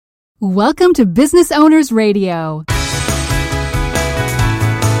Welcome to Business Owners Radio.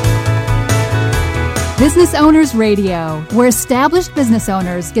 Business Owners Radio, where established business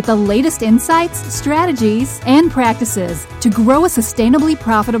owners get the latest insights, strategies, and practices to grow a sustainably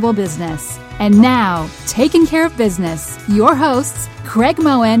profitable business. And now, taking care of business, your hosts, Craig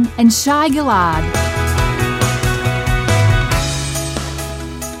Moen and Shai Gilad.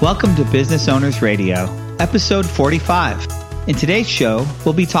 Welcome to Business Owners Radio, episode 45. In today's show,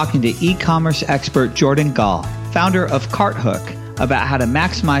 we'll be talking to e-commerce expert Jordan Gall, founder of CartHook, about how to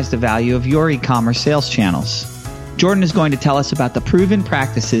maximize the value of your e-commerce sales channels. Jordan is going to tell us about the proven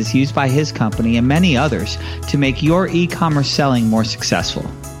practices used by his company and many others to make your e-commerce selling more successful.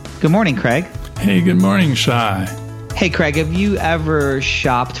 Good morning, Craig. Hey, good morning, Shai. Hey, Craig, have you ever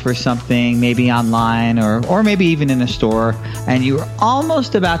shopped for something, maybe online or maybe even in a store, and you were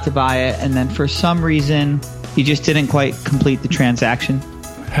almost about to buy it, and then for some reason, you just didn't quite complete the transaction?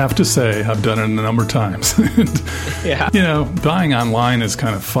 Have to say, I've done it a number of times. Yeah. You know, buying online is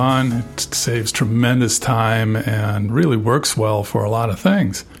kind of fun. It saves tremendous time and really works well for a lot of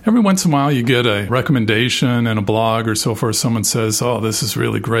things. Every once in a while, you get a recommendation in a blog or so forth. Someone says, oh, this is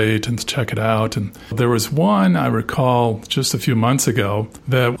really great, and check it out. And there was one I recall just a few months ago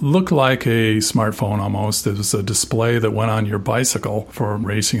that looked like a smartphone almost. It was a display that went on your bicycle for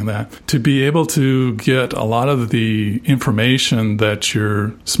racing and that. To be able to get a lot of the information that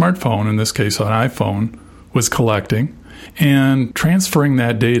your smartphone, in this case an iPhone, was collecting and transferring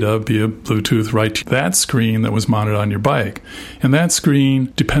that data via Bluetooth right to that screen that was mounted on your bike. And that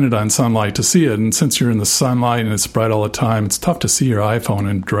screen depended on sunlight to see it. And since you're in the sunlight and it's bright all the time, it's tough to see your iPhone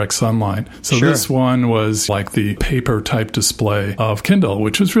in direct sunlight. So Sure. This one was like the paper type display of Kindle,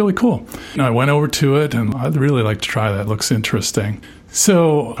 which was really cool. And I went over to it and I'd really like to try that. It looks interesting.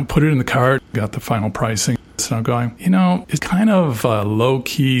 So I put it in the cart, got the final pricing. So I'm going, it's kind of a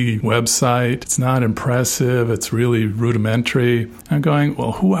low-key website. It's not impressive. It's really rudimentary. I'm going,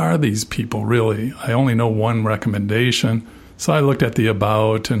 well, who are these people really? I only know one recommendation. So I looked at the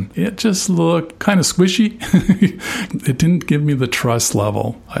about, and it just looked kind of squishy. It didn't give me the trust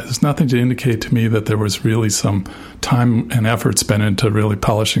level. There's nothing to indicate to me that there was really some time and effort spent into really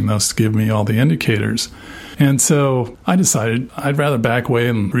polishing those to give me all the indicators. And so I decided I'd rather back away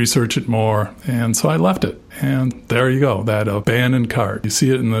and research it more. And so I left it. And there you go, that abandoned cart. You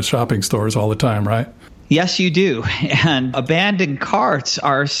see it in the shopping stores all the time, right? Yes, you do. And abandoned carts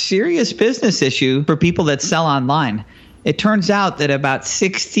are a serious business issue for people that sell online. It turns out that about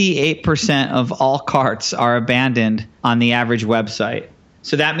 68% of all carts are abandoned on the average website.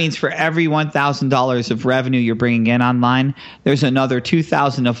 So that means for every $1,000 of revenue you're bringing in online, there's another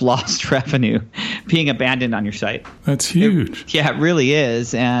 $2,000 of lost revenue being abandoned on your site. That's huge. It really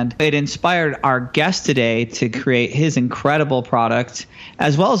is. And it inspired our guest today to create his incredible product,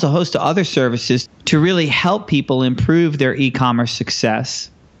 as well as a host of other services to really help people improve their e-commerce success.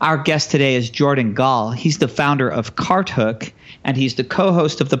 Our guest today is Jordan Gall. He's the founder of CartHook, and he's the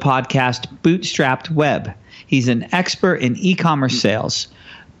co-host of the podcast Bootstrapped Web. He's an expert in e-commerce sales.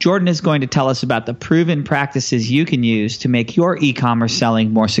 Jordan is going to tell us about the proven practices you can use to make your e-commerce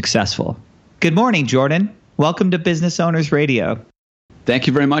selling more successful. Good morning, Jordan. Welcome to Business Owners Radio. Thank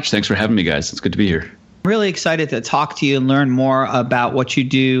you very much. Thanks for having me, guys. It's good to be here. I'm really excited to talk to you and learn more about what you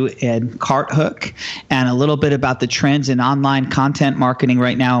do in CartHook and a little bit about the trends in online content marketing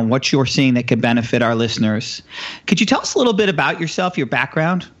right now and what you're seeing that could benefit our listeners. Could you tell us a little bit about yourself, your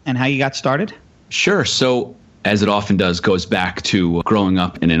background, and how you got started? Sure. So, as it often does, goes back to growing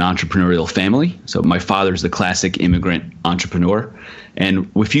up in an entrepreneurial family. So my father's the classic immigrant entrepreneur.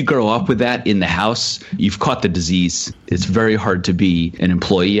 And if you grow up with that in the house, you've caught the disease. It's very hard to be an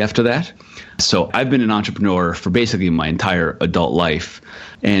employee after that. So I've been an entrepreneur for basically my entire adult life.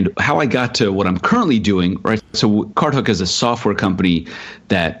 And how I got to what I'm currently doing, right? So CartHook is a software company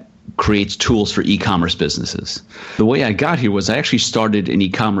that creates tools for e-commerce businesses. The way I got here was I actually started an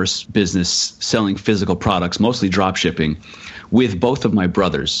e-commerce business selling physical products, mostly drop shipping, with both of my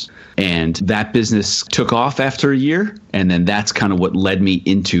brothers. And that business took off after a year. And then that's kind of what led me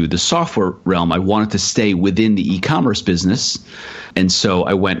into the software realm. I wanted to stay within the e-commerce business. And so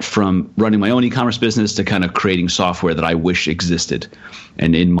I went from running my own e-commerce business to kind of creating software that I wish existed.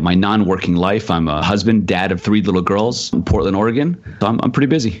 And in my non-working life, I'm a husband, dad of 3 little girls in Portland, Oregon. So I'm pretty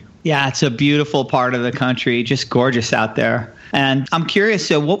busy. Yeah, it's a beautiful part of the country, just gorgeous out there. And I'm curious,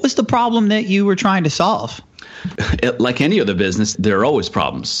 so what was the problem that you were trying to solve? Like any other business, there are always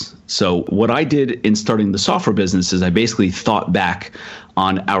problems. So what I did in starting the software business is I basically thought back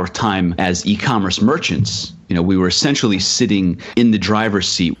on our time as e-commerce merchants. We were essentially sitting in the driver's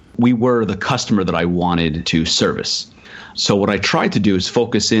seat. We were the customer that I wanted to service. So what I tried to do is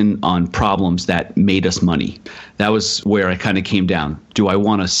focus in on problems that made us money. That was where I kind of came down. Do I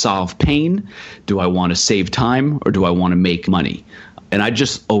want to solve pain? Do I want to save time? Or do I want to make money? And I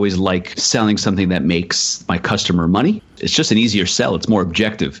just always like selling something that makes my customer money. It's just an easier sell. It's more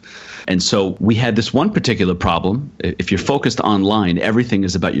objective. And so we had this one particular problem. If you're focused online, everything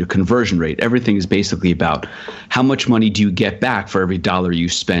is about your conversion rate. Everything is basically about how much money do you get back for every dollar you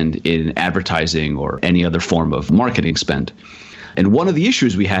spend in advertising or any other form of marketing spend. And one of the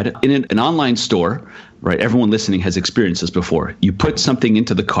issues we had in an online store, right? Everyone listening has experienced this before. You put something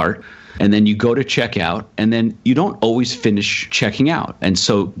into the cart and then you go to check out and then you don't always finish checking out. And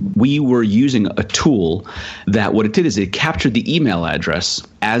so we were using a tool that what it did is it captured the email address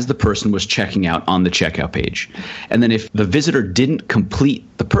as the person was checking out on the checkout page. And then if the visitor didn't complete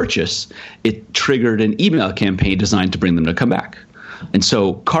the purchase, it triggered an email campaign designed to bring them to come back. And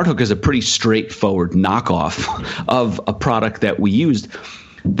so CartHook is a pretty straightforward knockoff of a product that we used.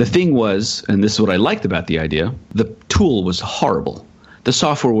 The thing was, and this is what I liked about the idea, the tool was horrible. The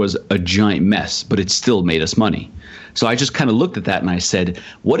software was a giant mess, but it still made us money. So I just kind of looked at that and I said,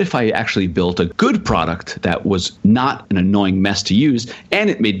 what if I actually built a good product that was not an annoying mess to use and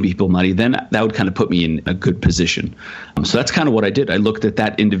it made people money? Then that would kind of put me in a good position. So that's kind of what I did. I looked at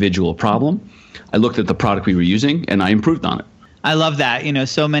that individual problem. I looked at the product we were using and I improved on it. I love that.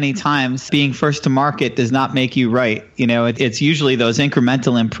 So many times being first to market does not make you right. It's usually those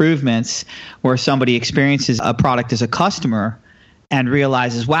incremental improvements where somebody experiences a product as a customer and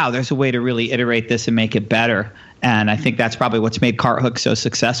realizes, wow, there's a way to really iterate this and make it better. And I think that's probably what's made CartHook so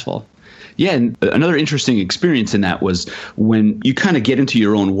successful. Yeah, and another interesting experience in that was when you kind of get into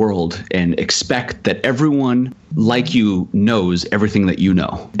your own world and expect that everyone like you knows everything that you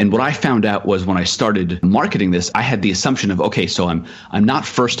know. And what I found out was when I started marketing this, I had the assumption of, okay, so I'm not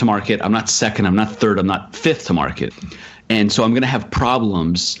first to market, I'm not second, I'm not third, I'm not fifth to market. And so I'm going to have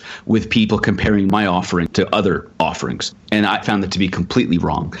problems with people comparing my offering to other offerings. And I found that to be completely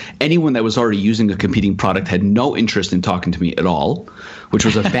wrong. Anyone that was already using a competing product had no interest in talking to me at all, which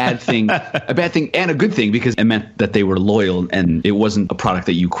was a bad thing and a good thing because it meant that they were loyal and it wasn't a product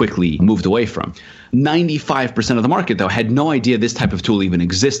that you quickly moved away from. 95% of the market, though, had no idea this type of tool even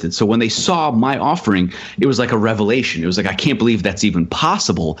existed. So when they saw my offering, it was like a revelation. It was like, I can't believe that's even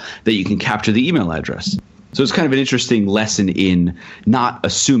possible that you can capture the email address. So it's kind of an interesting lesson in not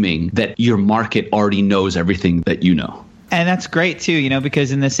assuming that your market already knows everything that you know. And that's great too,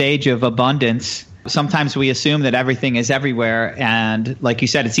 because in this age of abundance, sometimes we assume that everything is everywhere. And like you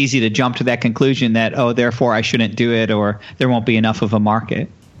said, it's easy to jump to that conclusion that, oh, therefore I shouldn't do it or there won't be enough of a market.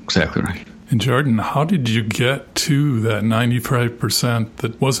 Exactly right. And Jordan, how did you get to that 95%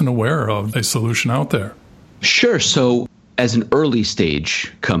 that wasn't aware of a solution out there? Sure. So as an early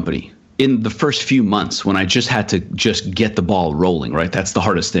stage company, in the first few months when I just had to just get the ball rolling, right? That's the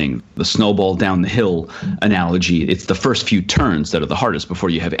hardest thing. The snowball down the hill analogy, it's the first few turns that are the hardest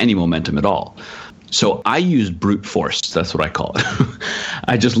before you have any momentum at all. So I used brute force. That's what I call it.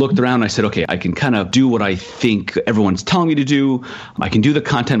 I just looked around and I said, okay, I can kind of do what I think everyone's telling me to do. I can do the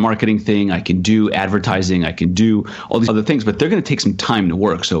content marketing thing. I can do advertising. I can do all these other things, but they're going to take some time to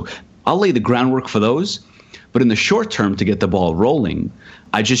work. So I'll lay the groundwork for those. But in the short term, to get the ball rolling,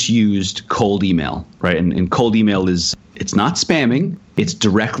 I just used cold email, right? And cold email it's not spamming. It's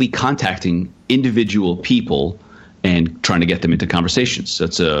directly contacting individual people and trying to get them into conversations.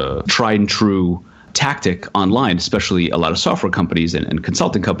 That's a tried and true tactic online, especially a lot of software companies and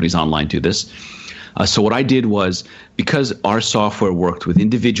consulting companies online do this. So what I did was, because our software worked with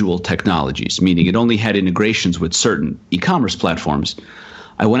individual technologies, meaning it only had integrations with certain e-commerce platforms,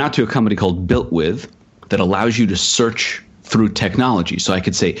 I went out to a company called BuiltWith that allows you to search through technology. So I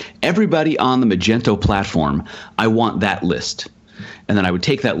could say, everybody on the Magento platform, I want that list. And then I would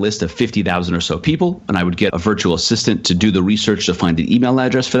take that list of 50,000 or so people, and I would get a virtual assistant to do the research to find the email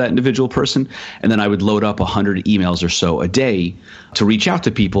address for that individual person. And then I would load up 100 emails or so a day to reach out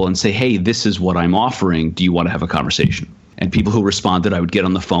to people and say, hey, this is what I'm offering. Do you want to have a conversation? And people who responded, I would get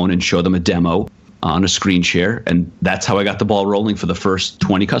on the phone and show them a demo on a screen share. And that's how I got the ball rolling for the first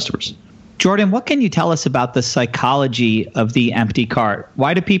 20 customers. Jordan, what can you tell us about the psychology of the empty cart?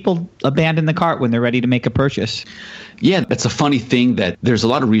 Why do people abandon the cart when they're ready to make a purchase? Yeah, that's a funny thing that there's a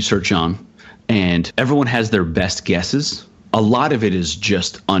lot of research on, and everyone has their best guesses. A lot of it is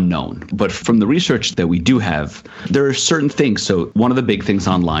just unknown. But from the research that we do have, there are certain things. So one of the big things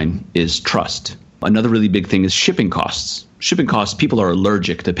online is trust. Another really big thing is shipping costs. Shipping costs, people are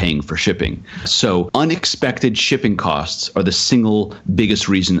allergic to paying for shipping. So unexpected shipping costs are the single biggest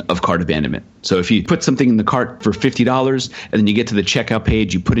reason of cart abandonment. So if you put something in the cart for $50 and then you get to the checkout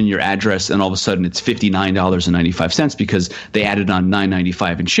page, you put in your address, and all of a sudden it's $59.95 because they added on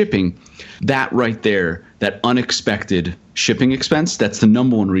 $9.95 in shipping, that right there, that unexpected shipping expense, that's the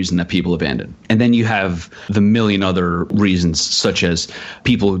number one reason that people abandon. And then you have the million other reasons, such as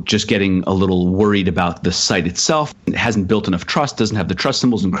people just getting a little worried about the site itself. It hasn't built enough trust, doesn't have the trust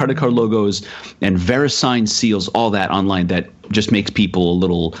symbols and credit card logos and VeriSign seals, all that online that just makes people a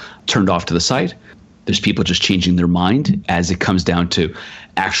little turned off to the site. There's people just changing their mind as it comes down to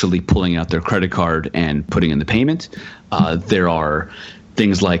actually pulling out their credit card and putting in the payment. There are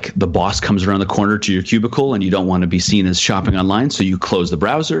things like the boss comes around the corner to your cubicle and you don't want to be seen as shopping online, so you close the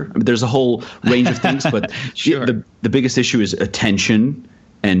browser. I mean, there's a whole range of things, but Sure. the biggest issue is attention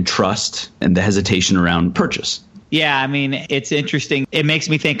and trust and the hesitation around purchase. Yeah, I mean, it's interesting. It makes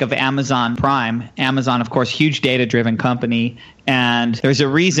me think of Amazon Prime. Amazon, of course, huge data-driven company, and there's a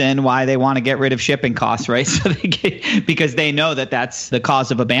reason why they want to get rid of shipping costs, right? So because they know that that's the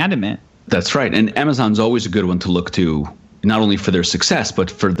cause of abandonment. That's right. And Amazon's always a good one to look to, not only for their success, but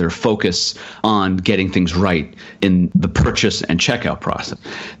for their focus on getting things right in the purchase and checkout process.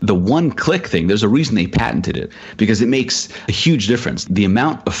 The one-click thing, there's a reason they patented it, because it makes a huge difference. The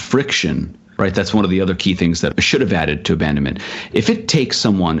amount of friction, right? That's one of the other key things that I should have added to abandonment. If it takes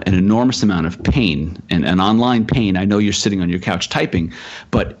someone an enormous amount of pain, and an online pain, I know you're sitting on your couch typing,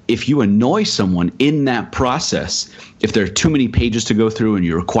 but if you annoy someone in that process, if there are too many pages to go through and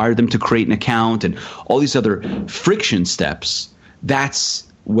you require them to create an account and all these other friction steps, that's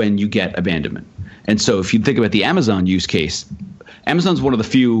when you get abandonment. And so if you think about the Amazon use case, Amazon's one of the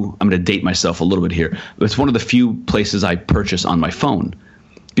few, I'm going to date myself a little bit here, but it's one of the few places I purchase on my phone,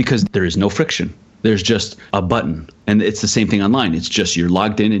 because there is no friction. There's just a button. And it's the same thing online. It's just you're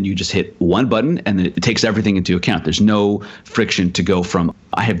logged in and you just hit one button and it takes everything into account. There's no friction to go from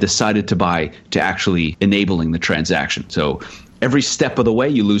I have decided to buy to actually enabling the transaction. So every step of the way,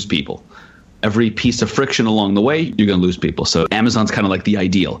 you lose people. Every piece of friction along the way, you're going to lose people. So Amazon's kind of like the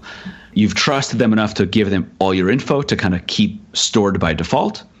ideal. You've trusted them enough to give them all your info to kind of keep stored by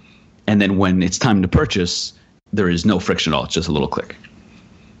default. And then when it's time to purchase, there is no friction at all. It's just a little click.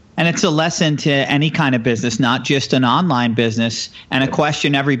 And it's a lesson to any kind of business, not just an online business. And a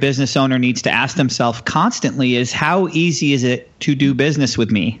question every business owner needs to ask themselves constantly is, how easy is it to do business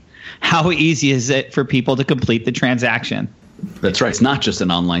with me? How easy is it for people to complete the transaction? That's right. It's not just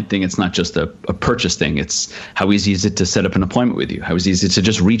an online thing. It's not just a purchase thing. It's how easy is it to set up an appointment with you? How easy is it to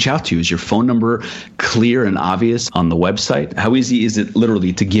just reach out to you? Is your phone number clear and obvious on the website? How easy is it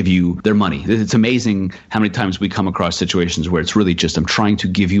literally to give you their money? It's amazing how many times we come across situations where it's really just, I'm trying to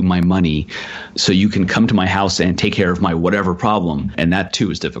give you my money so you can come to my house and take care of my whatever problem. And that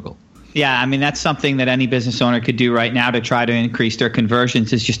too is difficult. Yeah, I mean, that's something that any business owner could do right now to try to increase their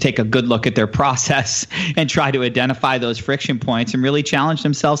conversions, is just take a good look at their process and try to identify those friction points and really challenge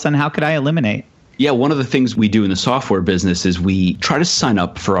themselves on how could I eliminate. Yeah, one of the things we do in the software business is we try to sign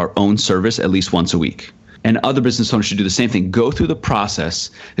up for our own service at least once a week. And other business owners should do the same thing. Go through the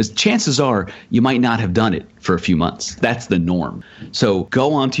process, because chances are you might not have done it for a few months. That's the norm. So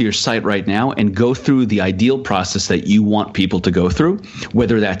go onto your site right now and go through the ideal process that you want people to go through,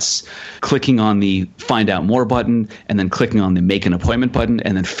 whether that's clicking on the Find Out More button and then clicking on the Make an Appointment button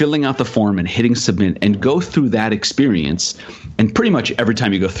and then filling out the form and hitting Submit, and go through that experience. And pretty much every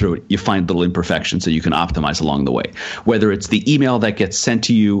time you go through it, you find little imperfections that you can optimize along the way. Whether it's the email that gets sent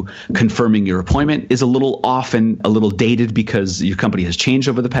to you confirming your appointment is a little off and a little dated because your company has changed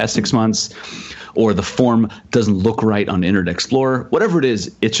over the past 6 months, or the form doesn't look right on Internet Explorer, whatever it is,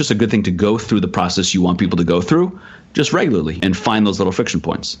 it's just a good thing to go through the process you want people to go through just regularly and find those little friction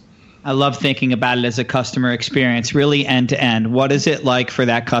points. I love thinking about it as a customer experience, really end to end. What is it like for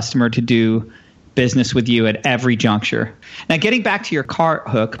that customer to do business with you at every juncture? Now, getting back to your cart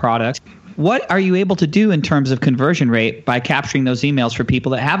hook product, what are you able to do in terms of conversion rate by capturing those emails for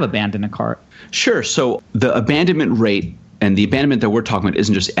people that have abandoned a cart? Sure. So the abandonment rate, and the abandonment that we're talking about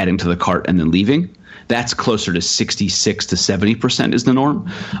isn't just adding to the cart and then leaving. That's closer to 66 to 70% is the norm.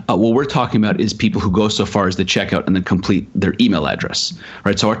 What we're talking about is people who go so far as to check out and then complete their email address,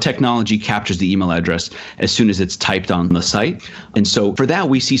 right? So our technology captures the email address as soon as it's typed on the site. And so for that,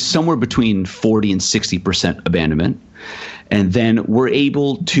 we see somewhere between 40 and 60% abandonment. And then we're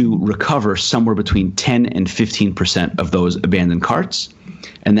able to recover somewhere between 10 and 15% of those abandoned carts.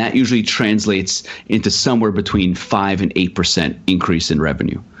 And that usually translates into somewhere between 5 and 8% increase in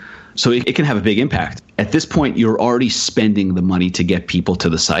revenue. So it can have a big impact. At this point, you're already spending the money to get people to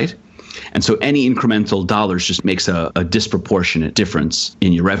the site. And so any incremental dollars just makes a disproportionate difference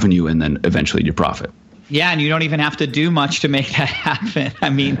in your revenue and then eventually your profit. Yeah, and you don't even have to do much to make that happen. I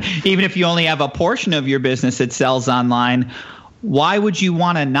mean, even if you only have a portion of your business that sells online, why would you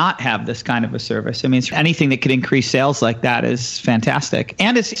want to not have this kind of a service? I mean, anything that could increase sales like that is fantastic.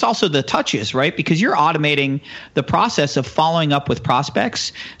 And it's also the touches, right? Because you're automating the process of following up with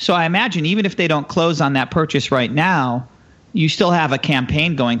prospects. So I imagine even if they don't close on that purchase right now, you still have a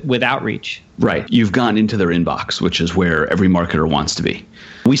campaign going with outreach. Right. You've gone into their inbox, which is where every marketer wants to be.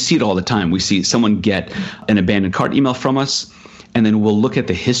 We see it all the time. We see someone get an abandoned cart email from us, and then we'll look at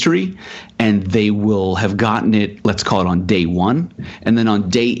the history, and they will have gotten it, let's call it on day 1. And then on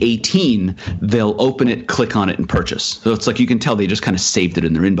day 18, they'll open it, click on it, and purchase. So it's like you can tell they just kind of saved it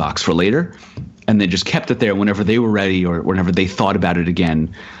in their inbox for later. And they just kept it there whenever they were ready or whenever they thought about it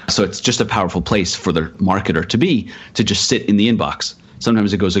again. So it's just a powerful place for the marketer to be, to just sit in the inbox.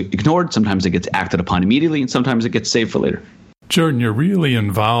 Sometimes it goes ignored, sometimes it gets acted upon immediately, and sometimes it gets saved for later. Jordan, you're really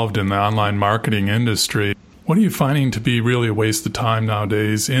involved in the online marketing industry. What are you finding to be really a waste of time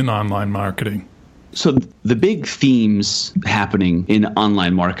nowadays in online marketing? So the big themes happening in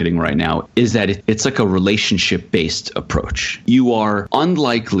online marketing right now is that it's like a relationship-based approach. You are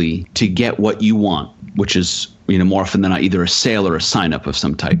unlikely to get what you want, which is, more often than not, either a sale or a sign-up of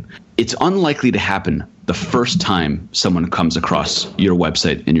some type. It's unlikely to happen the first time someone comes across your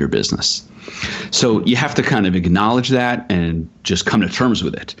website and your business. So you have to kind of acknowledge that and just come to terms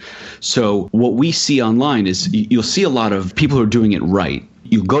with it. So what we see online is you'll see a lot of people who are doing it right.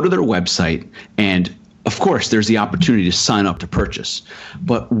 You go to their website, and of course, there's the opportunity to sign up to purchase.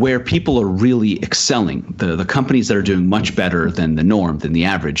 But where people are really excelling, the companies that are doing much better than the norm, than the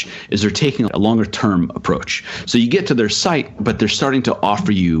average, is they're taking a longer term approach. So you get to their site, but they're starting to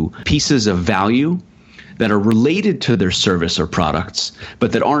offer you pieces of value that are related to their service or products,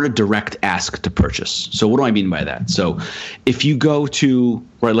 but that aren't a direct ask to purchase. So what do I mean by that? So if you go to,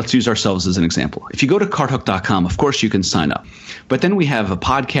 right, let's use ourselves as an example. If you go to carthook.com, of course you can sign up. But then we have a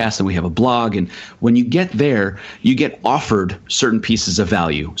podcast and we have a blog. And when you get there, you get offered certain pieces of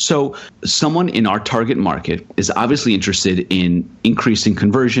value. So someone in our target market is obviously interested in increasing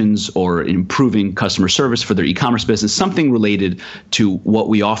conversions or improving customer service for their e-commerce business, something related to what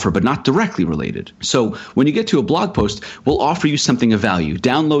we offer, but not directly related. So when you get to a blog post, we'll offer you something of value.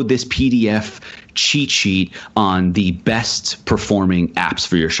 Download this PDF cheat sheet on the best performing apps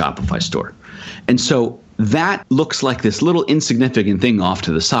for your Shopify store. And so that looks like this little insignificant thing off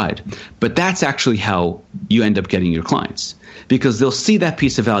to the side, but that's actually how you end up getting your clients, because they'll see that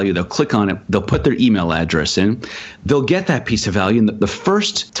piece of value, they'll click on it, they'll put their email address in, they'll get that piece of value, and the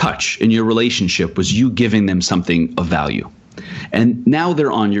first touch in your relationship was you giving them something of value. And now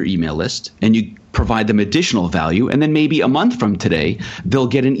they're on your email list, and you provide them additional value. And then maybe a month from today, they'll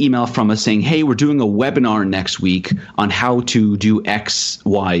get an email from us saying, hey, we're doing a webinar next week on how to do X,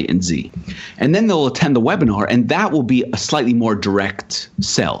 Y, and Z. And then they'll attend the webinar, and that will be a slightly more direct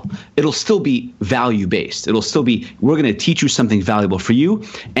sell. It'll still be value-based. It'll still be, we're going to teach you something valuable for you.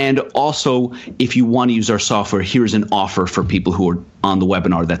 And also, if you want to use our software, here's an offer for people who are on the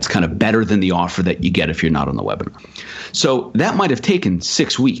webinar that's kind of better than the offer that you get if you're not on the webinar. So that might have taken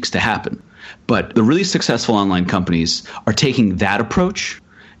 6 weeks to happen. But the really successful online companies are taking that approach,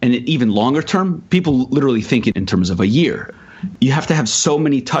 and even longer term, people literally think in terms of a year. You have to have so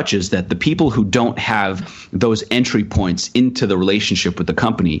many touches that the people who don't have those entry points into the relationship with the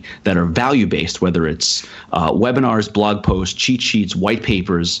company that are value-based, whether it's webinars, blog posts, cheat sheets, white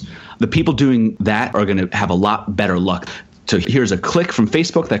papers, the people doing that are going to have a lot better luck. So here's a click from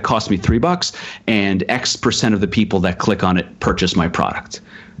Facebook that cost me $3, and X% of the people that click on it purchase my product.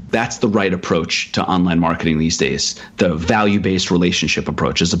 That's the right approach to online marketing these days, the value-based relationship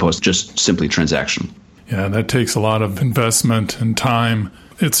approach as opposed to just simply transaction. Yeah, that takes a lot of investment and time.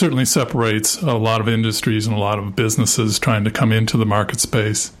 It certainly separates a lot of industries and a lot of businesses trying to come into the market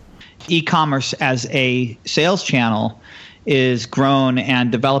space. E-commerce as a sales channel is grown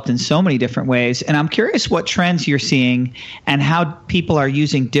and developed in so many different ways. And I'm curious what trends you're seeing and how people are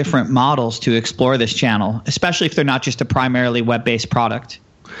using different models to explore this channel, especially if they're not just a primarily web-based product.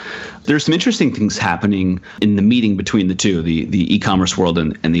 There's some interesting things happening in the meeting between the two, the e-commerce world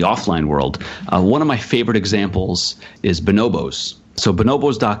and the offline world. One of my favorite examples is Bonobos. So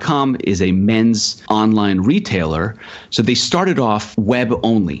bonobos.com is a men's online retailer. So they started off web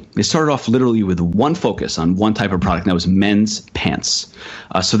only. They started off literally with one focus on one type of product, and that was men's pants.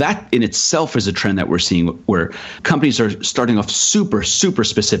 So that in itself is a trend that we're seeing where companies are starting off super, super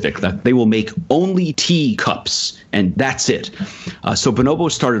specific, that they will make only tea cups, and that's it. So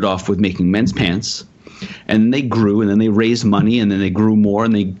Bonobos started off with making men's pants. And they grew, and then they raised money, and then they grew more,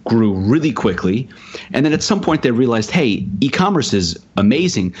 and they grew really quickly. And then at some point they realized, hey, e-commerce is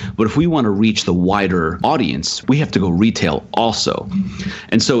amazing, but if we want to reach the wider audience, we have to go retail also.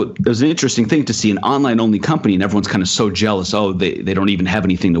 And so it was an interesting thing to see an online-only company, and everyone's kind of so jealous. Oh, they don't even have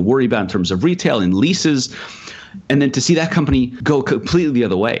anything to worry about in terms of retail and leases. And then to see that company go completely the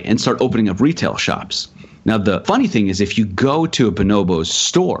other way and start opening up retail shops. Now, the funny thing is if you go to a Bonobo's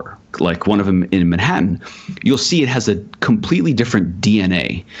store, like one of them in Manhattan, you'll see it has a completely different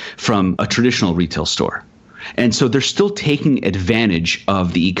DNA from a traditional retail store. And so they're still taking advantage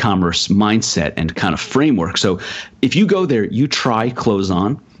of the e-commerce mindset and kind of framework. So if you go there, you try clothes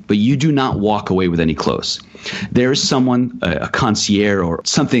on, but you do not walk away with any clothes. There's someone, a concierge or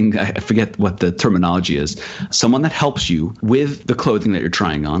something, I forget what the terminology is, someone that helps you with the clothing that you're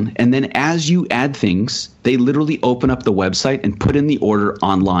trying on. And then as you add things, they literally open up the website and put in the order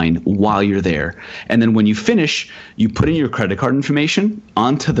online while you're there. And then when you finish, you put in your credit card information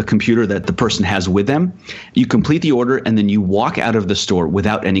onto the computer that the person has with them. You complete the order, and then you walk out of the store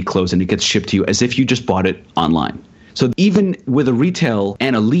without any clothes, and it gets shipped to you as if you just bought it online. So even with a retail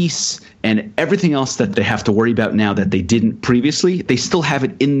and a lease and everything else that they have to worry about now that they didn't previously, they still have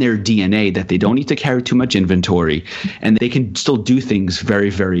it in their DNA that they don't need to carry too much inventory, and they can still do things very,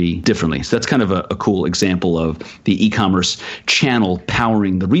 very differently. So that's kind of a cool example of the e-commerce channel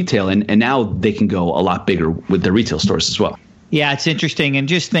powering the retail, and now they can go a lot bigger with their retail stores as well. Yeah, it's interesting. And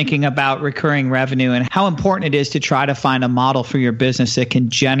just thinking about recurring revenue and how important it is to try to find a model for your business that can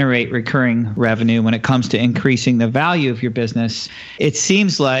generate recurring revenue when it comes to increasing the value of your business. It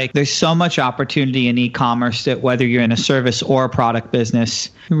seems like there's so much opportunity in e-commerce that whether you're in a service or a product business,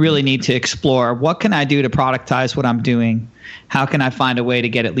 you really need to explore what can I do to productize what I'm doing? How can I find a way to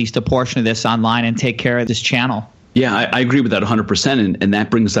get at least a portion of this online and take care of this channel? Yeah, I agree with that 100%. And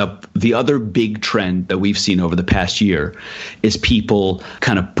that brings up the other big trend that we've seen over the past year is people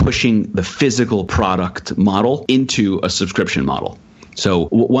kind of pushing the physical product model into a subscription model. So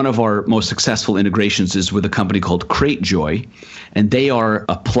one of our most successful integrations is with a company called Cratejoy, and they are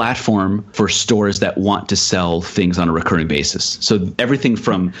a platform for stores that want to sell things on a recurring basis. So everything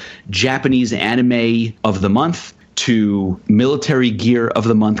from Japanese anime of the month to military gear of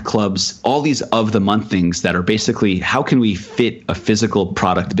the month clubs, all these of the month things that are basically how can we fit a physical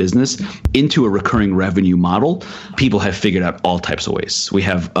product business into a recurring revenue model? People have figured out all types of ways. We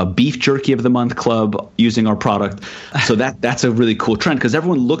have a beef jerky of the month club using our product. So that's a really cool trend because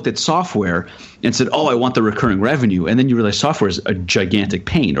everyone looked at software and said, oh, I want the recurring revenue. And then you realize software is a gigantic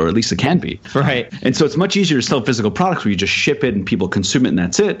pain, or at least it can be. Right. And so it's much easier to sell physical products where you just ship it and people consume it and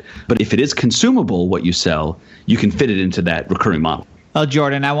that's it. But if it is consumable, what you sell, you can fit it into that recurring model. Well,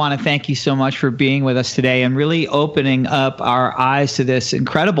 Jordan, I want to thank you so much for being with us today and really opening up our eyes to this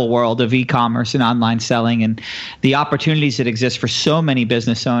incredible world of e-commerce and online selling and the opportunities that exist for so many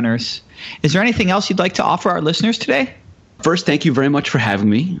business owners. Is there anything else you'd like to offer our listeners today? First, thank you very much for having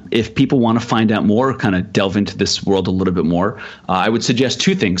me. If people want to find out more, kind of delve into this world a little bit more, I would suggest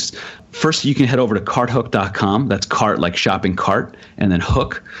two things. First, you can head over to carthook.com. That's cart like shopping cart, and then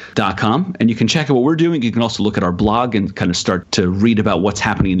hook.com. And you can check out what we're doing. You can also look at our blog and kind of start to read about what's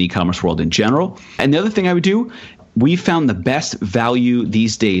happening in the e-commerce world in general. And the other thing I would do, we found the best value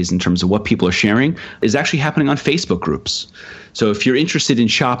these days in terms of what people are sharing is actually happening on Facebook groups. So if you're interested in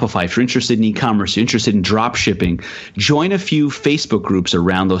Shopify, if you're interested in e-commerce, you're interested in drop shipping, join a few Facebook groups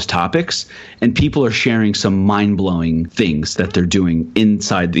around those topics, and people are sharing some mind-blowing things that they're doing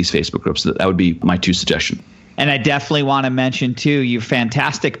inside these Facebook groups. That would be my two suggestions. And I definitely want to mention, too, your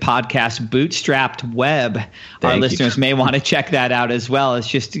fantastic podcast, Bootstrapped Web. Our listeners may want to check that out as well. It's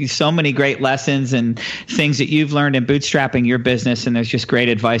just so many great lessons and things that you've learned in bootstrapping your business. And there's just great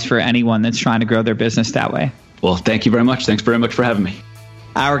advice for anyone that's trying to grow their business that way. Well, thank you very much. Thanks very much for having me.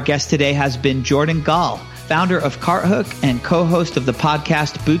 Our guest today has been Jordan Gall, founder of CartHook and co-host of the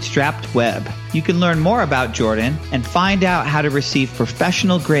podcast Bootstrapped Web. You can learn more about Jordan and find out how to receive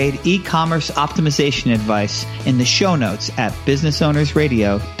professional-grade e-commerce optimization advice in the show notes at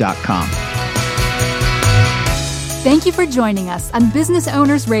businessownersradio.com. Thank you for joining us on Business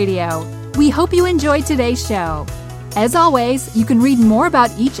Owners Radio. We hope you enjoyed today's show. As always, you can read more about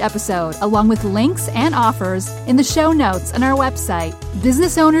each episode along with links and offers in the show notes on our website,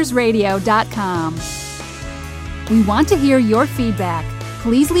 businessownersradio.com. We want to hear your feedback.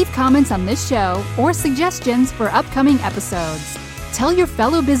 Please leave comments on this show or suggestions for upcoming episodes. Tell your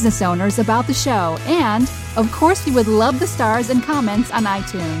fellow business owners about the show, and, of course, we would love the stars and comments on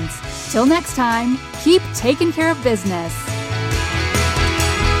iTunes. Till next time, keep taking care of business.